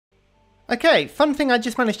Okay, fun thing I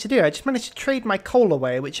just managed to do. I just managed to trade my coal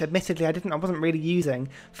away, which admittedly I wasn't really using,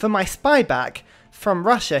 for my spy back from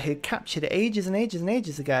Russia, who captured it ages and ages and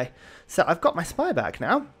ages ago. So I've got my spy back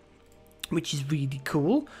now, which is really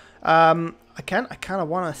cool. I kind of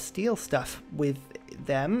want to steal stuff with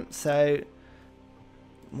them, so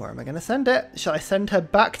where am I going to send it? Shall I send her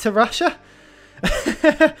back to Russia?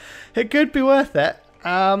 It could be worth it.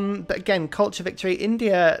 But again, culture victory.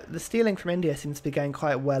 India, the stealing from India seems to be going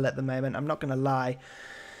quite well at the moment. I'm not going to lie.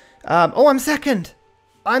 Oh, I'm second.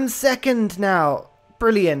 I'm second now.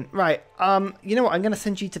 Brilliant. Right. You know what? I'm going to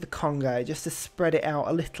send you to the Congo just to spread it out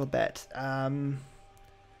a little bit. So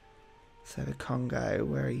the Congo,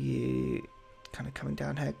 where are you? Kind of coming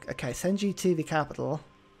down here. Okay, send you to the capital.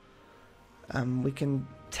 We can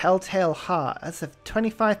Telltale Heart. That's a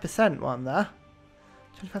 25% one there.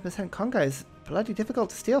 25% Congo is bloody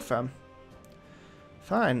difficult to steal from.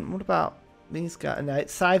 Fine. What about these guys? No,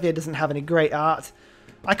 Scythia doesn't have any great art.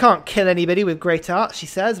 I can't kill anybody with great art, she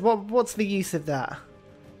says. What's the use of that?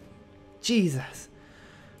 Jesus.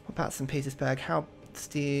 What about St. Petersburg?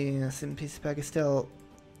 St. Petersburg is still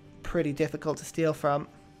pretty difficult to steal from.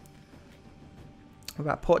 What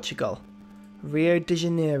about Portugal? Rio de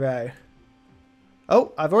Janeiro.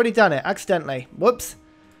 Oh, I've already done it accidentally. Whoops.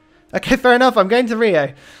 Okay, fair enough. I'm going to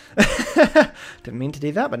Rio. Didn't mean to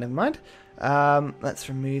do that, but never mind. Let's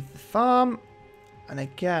remove the farm. And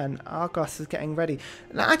again, Argos is getting ready.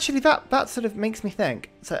 Now, actually, that sort of makes me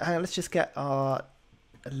think. So, hang on, let's just get our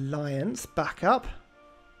alliance back up.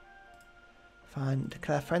 Fine.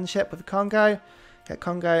 Declare friendship with the Congo. Get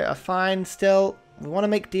Congo. Fine. Still, we want to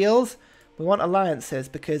make deals. We want alliances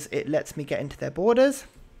because it lets me get into their borders.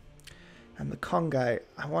 And the Congo,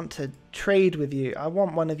 I want to trade with you. I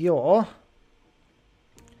want one of your...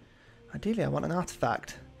 Ideally, I want an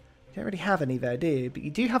artifact. You don't really have any though, do you? But you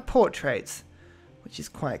do have portraits, which is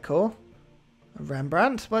quite cool. A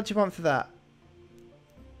Rembrandt. What do you want for that?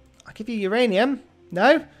 I'll give you uranium.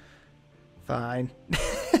 No? Fine.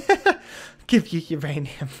 Give you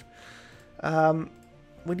uranium.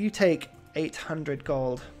 Will you take 800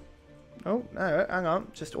 gold? Oh, no, hang on.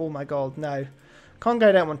 Just all my gold. No.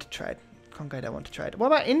 Congo don't want to trade. Congo don't want to trade. What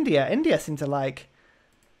about India? India seem to like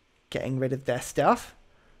getting rid of their stuff.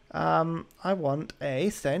 I want a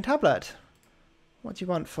stone tablet. What do you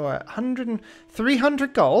want for it?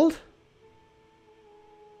 300 gold?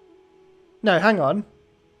 No, hang on.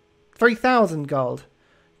 3,000 gold.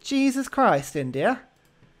 Jesus Christ, India.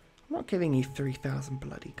 I'm not giving you 3,000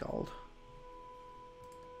 bloody gold.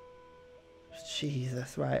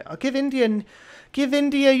 Jesus, right. I'll give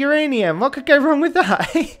India uranium. What could go wrong with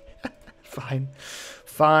that? Fine.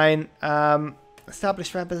 Fine.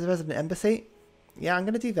 Establish resident embassy. Yeah, I'm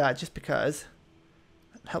going to do that just because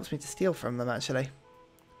it helps me to steal from them, actually.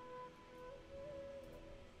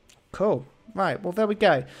 Cool. Right, well, there we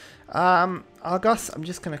go. Argos, I'm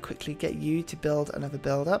just going to quickly get you to build another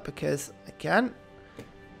build-up because, again,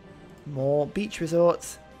 more beach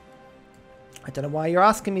resorts. I don't know why you're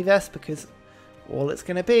asking me this because all it's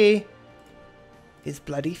going to be is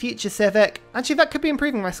bloody Future Civic. Actually, that could be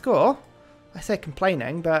improving my score. I say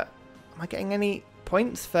complaining, but am I getting any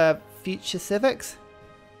points for Future Civics?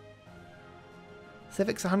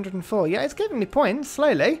 Civics 104. Yeah, it's giving me points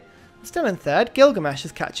slowly. I'm still in third. Gilgamesh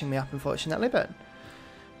is catching me up, unfortunately, but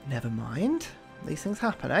never mind. These things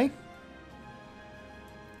happen, eh?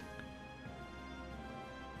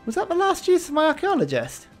 Was that the last use of my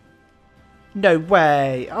archaeologist? No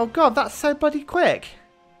way. Oh, God, that's so bloody quick.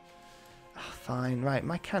 Oh, fine. Right,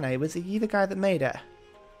 my Kane, was it you the guy that made it?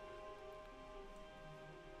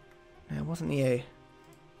 No, it wasn't you.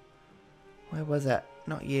 Where was it?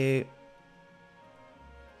 Not you.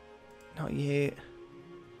 Not you.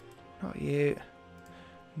 Not you.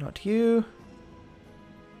 Not you.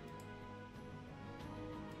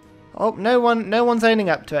 Oh, no one's owning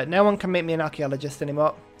up to it. No one can make me an archaeologist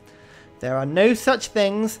anymore. There are no such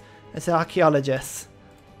things as archaeologists.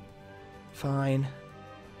 Fine.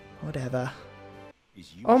 Whatever.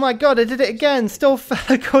 Oh my God, I did it again. Still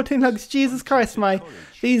Goldilocks. Jesus Christ,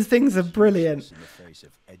 these things are brilliant.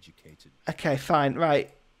 Okay, fine. Right.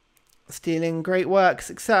 Stealing, great work,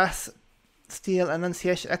 success. Steal,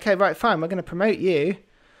 enunciation. Okay, right, fine. We're going to promote you.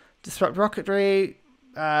 Disrupt rocketry,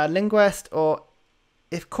 linguist, or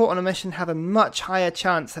if caught on a mission, have a much higher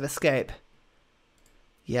chance of escape.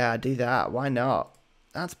 Yeah, do that. Why not?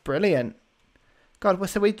 That's brilliant. God,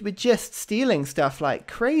 so we're just stealing stuff like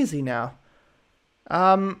crazy now.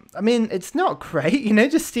 I mean, it's not great, you know,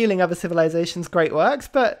 just stealing other civilizations' great works,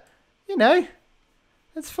 but, you know,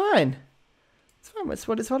 it's fine. It's fine. That's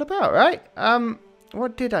what it's all about, right?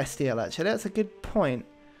 What did I steal, actually? That's a good point.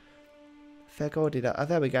 Fair gold. Oh,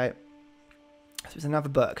 there we go. So it's another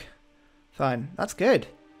book. Fine. That's good.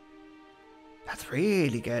 That's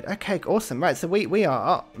really good. Okay, awesome. Right, so we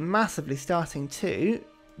are massively starting to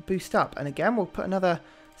boost up. And again, we'll put another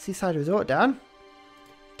seaside resort down.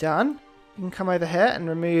 Done. You can come over here and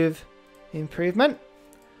remove the improvement.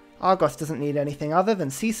 Argos doesn't need anything other than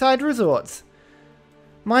seaside resorts.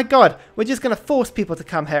 My god, we're just going to force people to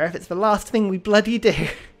come here if it's the last thing we bloody do.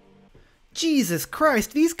 Jesus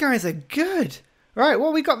Christ, these guys are good. Right,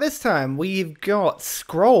 what we got this time? We've got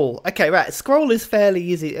scroll. Okay, right, scroll is fairly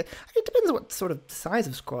easy. It depends on what sort of size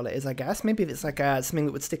of scroll it is, I guess. Maybe if it's like something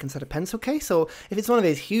that would stick inside a pencil case, or if it's one of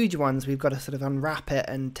those huge ones, we've got to sort of unwrap it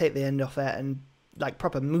and take the end off it and like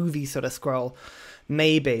proper movie sort of scroll.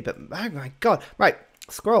 Maybe, but oh my god. Right,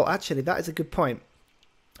 scroll, actually, that is a good point.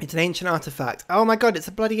 It's an ancient artifact. Oh my god, it's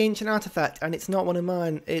a bloody ancient artifact, and it's not one of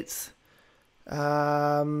mine. It's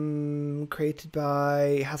created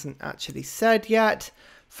by, hasn't actually said yet.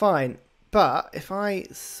 Fine, but if I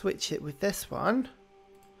switch it with this one,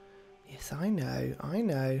 yes, I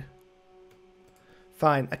know.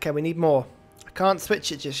 Fine, okay, we need more. I can't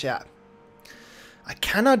switch it just yet. I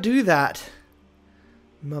cannot do that.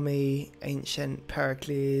 Mummy, ancient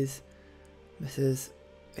Pericles. This is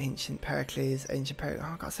ancient Pericles, ancient Pericles.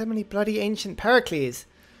 Oh, I've got so many bloody ancient Pericles.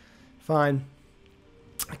 Fine.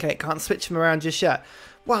 Okay, can't switch them around just yet.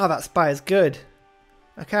 Wow, that spy is good.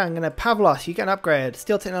 Okay, I'm going to Pavlos, you get an upgrade.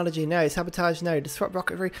 Steel technology, no. Sabotage, no. Disrupt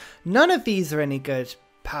rocketry. None of these are any good.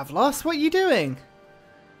 Pavlos, what are you doing?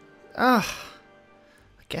 Ah,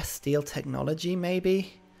 I guess steel technology,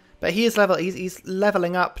 maybe. But he is he's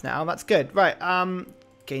leveling up now. That's good. Right,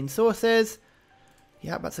 gain sources.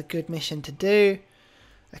 Yeah, that's a good mission to do.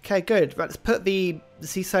 Okay, good. Right, let's put the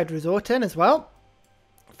seaside resort in as well.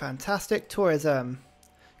 Fantastic. Tourism.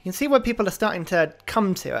 You can see where people are starting to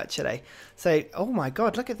come to, actually. So, oh my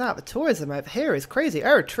god, look at that. The tourism over here is crazy.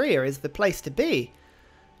 Eritrea is the place to be.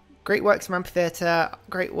 Great works from amphitheatre.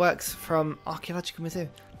 Great works from archaeological museum.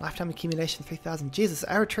 Lifetime accumulation 3,000. Jesus,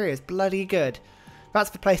 Eritrea is bloody good. That's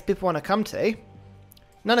the place people want to come to.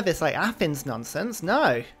 None of this like Athens nonsense.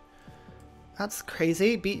 No. That's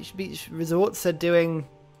crazy. Beach resorts are doing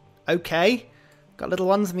okay. Got little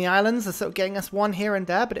ones in the islands. They're sort of getting us one here and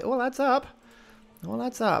there, but it all adds up. It all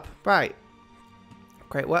adds up. Right.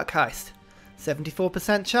 Great work, heist.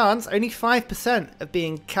 74% chance. Only 5% of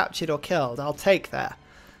being captured or killed. I'll take that.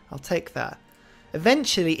 I'll take that.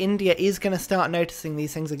 Eventually, India is going to start noticing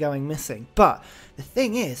these things are going missing. But the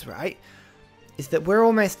thing is, right, is that we're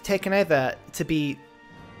almost taken over to be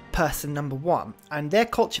person number one, and their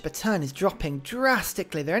culture per turn is dropping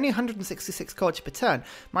drastically. They're only 166 culture per turn.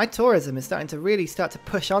 My tourism is starting to really start to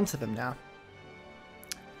push onto them now.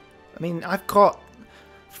 I mean, I've got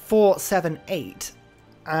 4, 7, 8,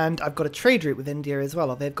 and I've got a trade route with India as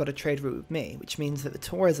well, or they've got a trade route with me, which means that the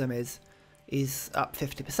tourism is up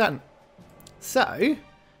 50%. So,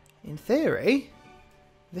 in theory,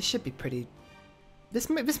 this should be pretty... This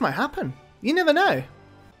might happen. You never know.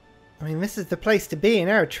 I mean, this is the place to be in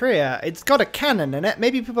Eritrea. It's got a cannon in it.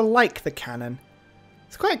 Maybe people like the cannon.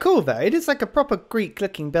 It's quite cool, though. It is like a proper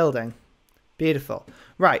Greek-looking building. Beautiful.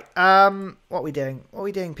 Right, what are we doing? What are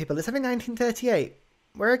we doing, people? It's only 1938.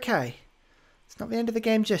 We're okay. It's not the end of the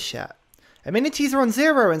game just yet. Amenities are on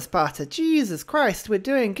 0 in Sparta. Jesus Christ, we're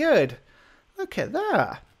doing good. Look at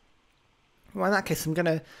that. Well, in that case, I'm going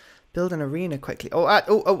to build an arena quickly.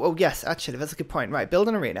 Oh, yes, actually, that's a good point. Right, build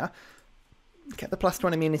an arena. Get the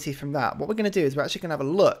 +1 immunity from that. What we're going to do is we're actually going to have a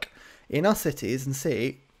look in our cities and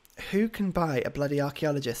see who can buy a bloody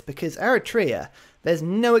archaeologist. Because Eritrea, there's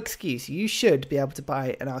no excuse. You should be able to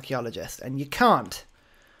buy an archaeologist, and you can't.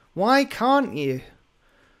 Why can't you?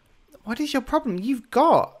 What is your problem? You've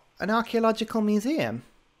got an archaeological museum.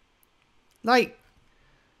 Like,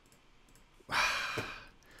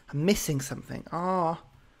 I'm missing something.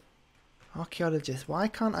 Archaeologists. Why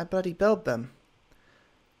can't I bloody build them?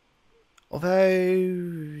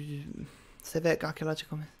 Although, civic,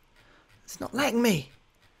 archaeological, it's not letting me.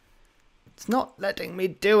 It's not letting me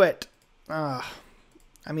do it. I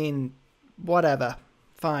mean, whatever.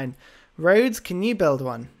 Fine. Rhodes, can you build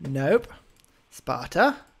one? Nope.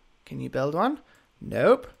 Sparta, can you build one?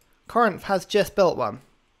 Nope. Corinth has just built one.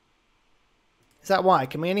 Is that why?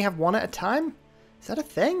 Can we only have one at a time? Is that a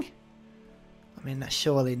thing? I mean, that's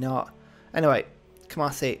surely not. Anyway,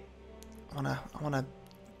 Kumasi, I wanna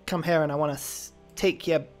come here and I want to take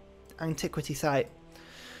your antiquity site.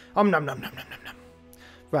 Nom nom nom nom nom nom.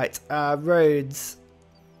 Right, roads.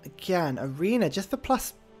 Again, arena, just for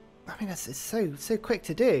plus. I mean, it's so quick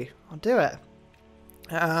to do. I'll do it.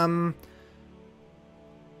 Housing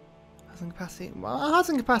capacity. Well, our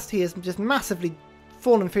housing capacity has just massively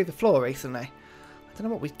fallen through the floor recently. I don't know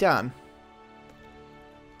what we've done.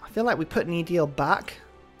 feel like we put New Deal back.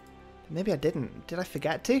 Maybe I didn't. Did I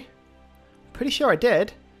forget to? Pretty sure I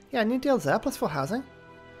did. Yeah, New Deal's there, +4 housing.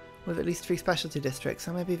 With at least 3 specialty districts.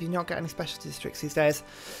 So maybe if you not get any specialty districts these days.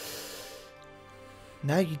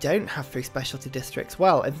 No, you don't have 3 specialty districts.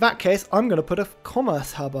 Well, in that case, I'm going to put a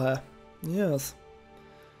commerce hub here. Yes.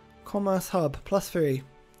 Commerce hub, +3.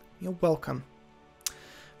 You're welcome.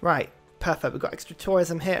 Right, perfect. We've got extra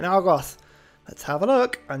tourism here in Argos. Let's have a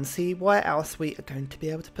look and see where else we are going to be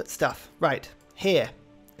able to put stuff. Right, here.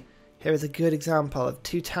 Here is a good example of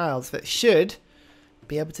 2 tiles that should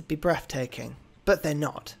be able to be breathtaking. But they're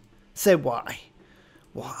not. So why?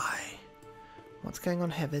 Why? What's going on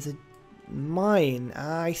here? There's a mine.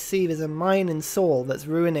 I see there's a mine in Seoul that's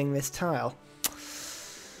ruining this tile.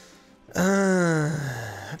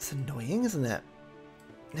 That's annoying, isn't it?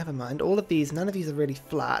 Never mind. All of these, none of these are really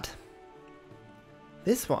flat.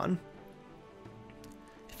 This one,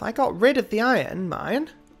 if I got rid of the iron mine,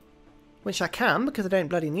 which I can because I don't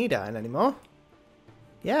bloody need iron anymore.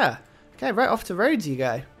 Yeah. Okay, right off to Rhodes you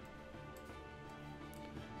go.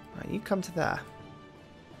 Right, you come to there.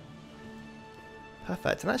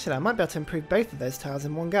 Perfect. And actually, I might be able to improve both of those tiles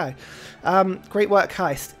in one go. Great work,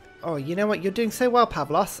 Heist. Oh, you know what? You're doing so well,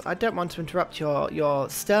 Pavlos. I don't want to interrupt your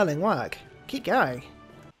sterling work. Keep going.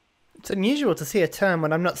 It's unusual to see a turn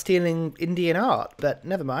when I'm not stealing Indian art, but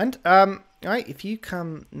never mind. Right, if you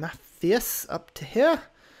come Matthias up to here.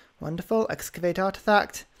 Wonderful. Excavate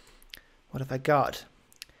artifact. What have I got?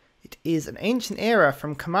 It is an ancient era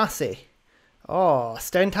from Kamasi. Oh,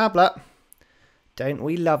 stone tablet. Don't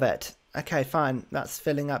we love it? Okay, fine. That's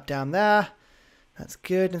filling up down there. That's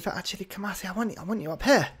good. In fact, actually, Kamasi, I want you up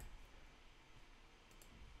here.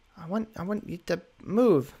 I want you to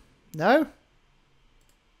move. No?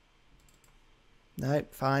 No,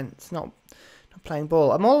 fine. It's not playing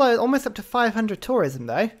ball. I'm almost up to 500 tourism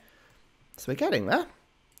though. So we're getting there.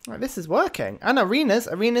 Right, this is working. And arenas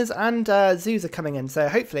and zoos are coming in. So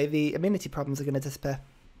hopefully the amenity problems are going to disappear.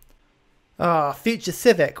 Ah, Future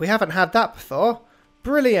Civic. We haven't had that before.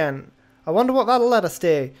 Brilliant. I wonder what that'll let us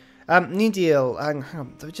do. New Deal. Hang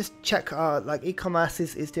on. So we just check. Like e-commerce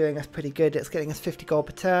is doing us pretty good. It's getting us 50 gold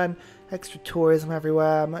per turn. Extra tourism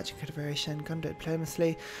everywhere. Merchant confederation. Conduct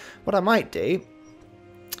diplomacy. What I might do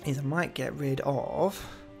is I might get rid of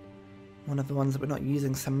one of the ones that we're not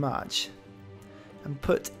using so much and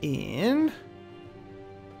put in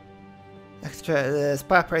extra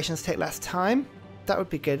spy operations take less time. That would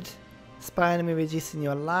be good. Spy enemy reducing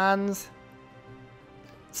your lands.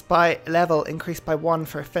 Spy level increased by 1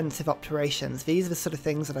 for offensive operations. These are the sort of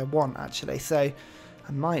things that I want actually, so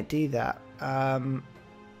I might do that.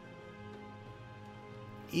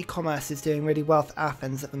 E-commerce is doing really well for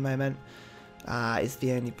Athens at the moment. Is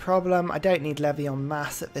the only problem. I don't need levy on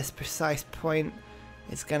mass at this precise point.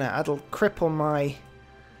 It'll cripple my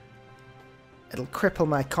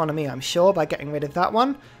economy, I'm sure, by getting rid of that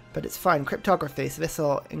one. But it's fine. Cryptography, so this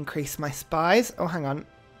will increase my spies. Oh, hang on.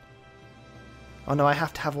 Oh no, I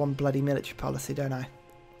have to have one bloody military policy, don't I?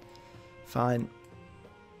 Fine.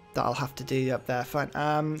 That'll have to do up there.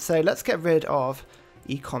 Fine. So let's get rid of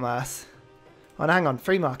e-commerce. Oh, no, hang on.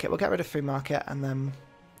 Free market. We'll get rid of free market and then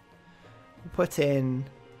we'll put in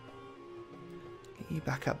you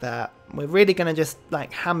back up there. We're really going to just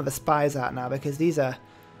like hammer the spies out now because these are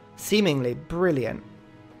seemingly brilliant.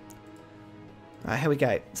 Alright, here we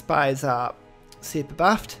go. Spies are super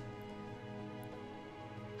buffed.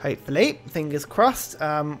 Hopefully, fingers crossed,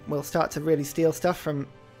 we'll start to really steal stuff from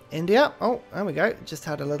India. Oh, there we go. Just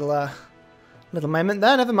had a little moment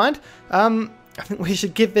there. Never mind. I think we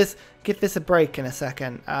should give this a break in a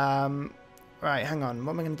second. Right, hang on.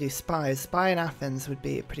 What am I going to do? Spies. Spy in Athens would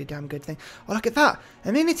be a pretty damn good thing. Oh, look at that.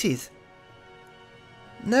 Amenities.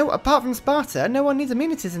 No, apart from Sparta, no one needs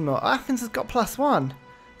amenities anymore. Athens has got +1.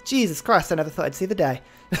 Jesus Christ, I never thought I'd see the day.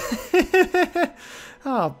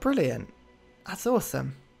 Oh, brilliant. That's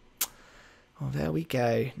awesome. Oh, there we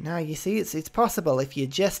go. Now you see, it's possible if you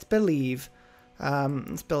just believe.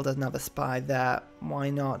 Let's build another spy there.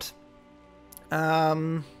 Why not? What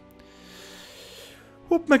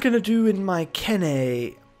am I going to do in my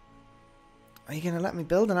Kenne? Are you going to let me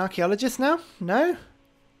build an archaeologist now? No?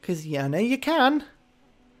 Because, yeah, I know you can.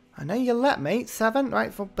 I know you'll let me. 7?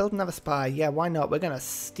 Right, for build another spy. Yeah, why not? We're going to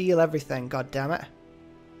steal everything, god damn it.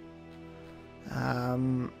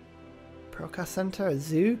 Broadcast center, a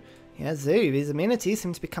zoo. Yeah, zoo. These amenities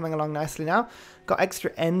seem to be coming along nicely now. Got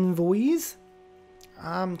extra envoys.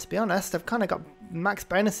 To be honest, I've kind of got max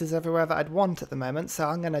bonuses everywhere that I'd want at the moment, so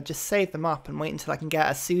I'm going to just save them up and wait until I can get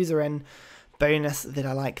a suzerain bonus that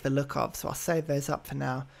I like the look of. So I'll save those up for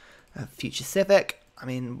now. Future Civic. I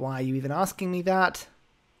mean, why are you even asking me that?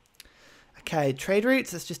 Okay, trade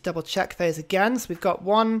routes. Let's just double check those again. So we've got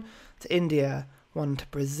one to India, one to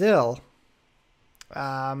Brazil.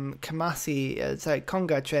 Congo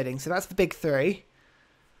trading. So that's the big three.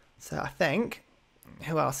 So I think,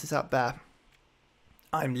 who else is up there?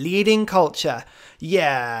 I'm leading culture.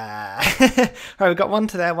 Yeah. Right, we've got one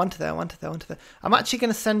to there, one to there, one to there, one to there. I'm actually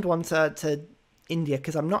going to send one to India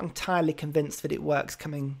because I'm not entirely convinced that it works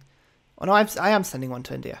coming. Oh no, I am sending one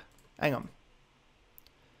to India. Hang on.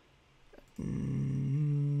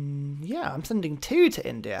 Yeah, I'm sending 2 to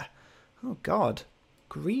India. Oh God,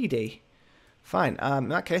 greedy. Fine. In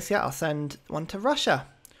that case, yeah, I'll send one to Russia,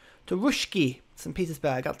 to Rushki, St.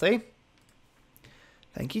 Petersburg. I'll do.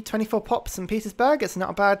 Thank you. 24 pops, St. Petersburg. It's not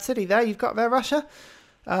a bad city there. You've got there, Russia.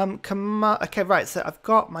 Okay, right. So I've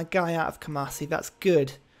got my guy out of Kumasi. That's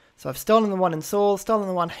good. So I've stolen the one in Seoul, stolen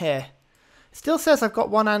the one here. It still says I've got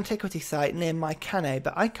one antiquity site near Maikane,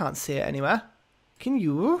 but I can't see it anywhere. Can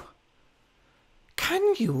you?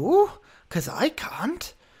 Can you? Because I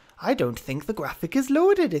can't. I don't think the graphic is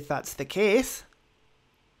loaded if that's the case.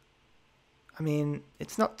 I mean,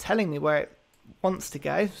 it's not telling me where it wants to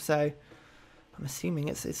go, so I'm assuming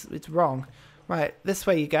it's wrong. Right, this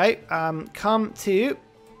way you go. Come to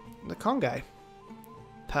the Congo.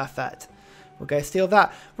 Perfect. We'll go steal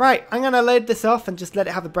that. Right, I'm going to load this off and just let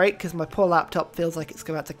it have a break because my poor laptop feels like it's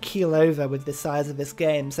about to keel over with the size of this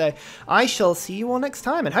game. So I shall see you all next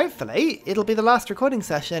time, and hopefully it'll be the last recording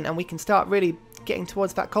session and we can start really getting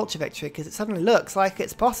towards that culture victory because it suddenly looks like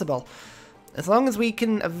it's possible. As long as we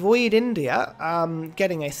can avoid India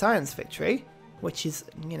getting a science victory, which is,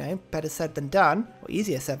 you know, better said than done, or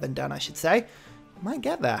easier said than done, I should say, we might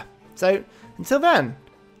get there. So until then,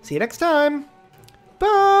 see you next time.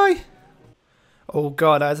 Bye! Oh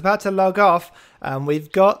God, I was about to log off and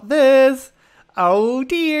we've got this. Oh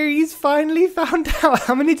dear, he's finally found out.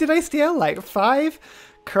 How many did I steal? Like 5?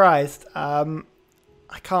 Christ.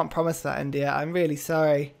 I can't promise that, India. I'm really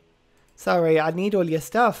sorry. Sorry, I need all your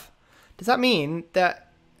stuff. Does that mean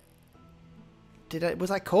that...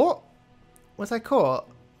 Was I caught? Was I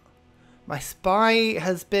caught? My spy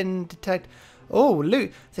has been detected. Oh,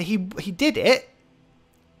 loot. So he did it.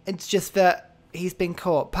 It's just that he's been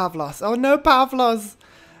caught. Pavlos. Oh no, Pavlos.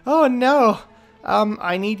 Oh no.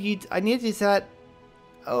 I need you to...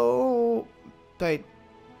 Oh, wait.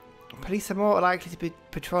 Police are more likely to be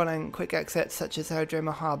patrolling quick exits such as Aerodrome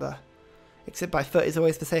or Harbour. Exit by foot is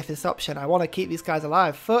always the safest option. I want to keep these guys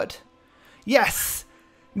alive. Foot. Yes!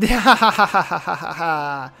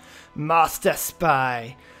 Master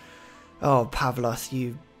spy. Oh, Pavlos,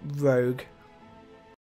 you rogue.